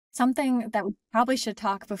Something that we probably should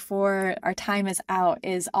talk before our time is out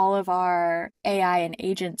is all of our AI and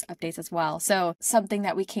agents updates as well. So something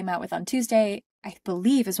that we came out with on Tuesday, I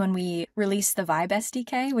believe, is when we released the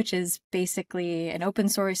VibeSDK, which is basically an open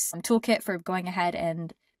source toolkit for going ahead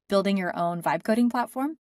and building your own vibe coding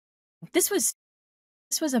platform. This was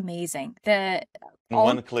amazing. In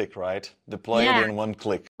one click, right? Deploy it Yeah, in one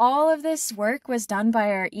click. all of this work was done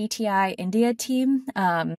by our ETI India team.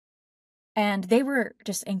 And they were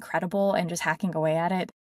just incredible and just hacking away at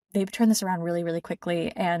it. They've turned this around really, really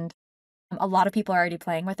quickly. And a lot of people are already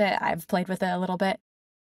playing with it. I've played with it a little bit.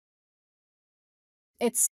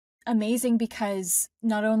 It's amazing because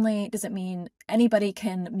not only does it mean anybody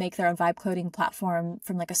can make their own vibe coding platform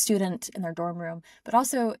from like a student in their dorm room, but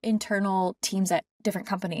also internal teams at different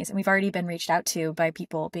companies. And we've already been reached out to by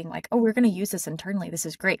people being like, oh, we're going to use this internally. This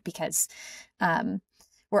is great because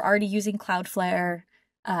we're already using Cloudflare.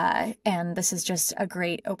 And this is just a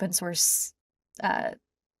great open source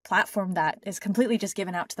platform that is completely just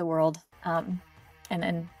given out to the world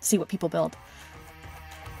and see what people build.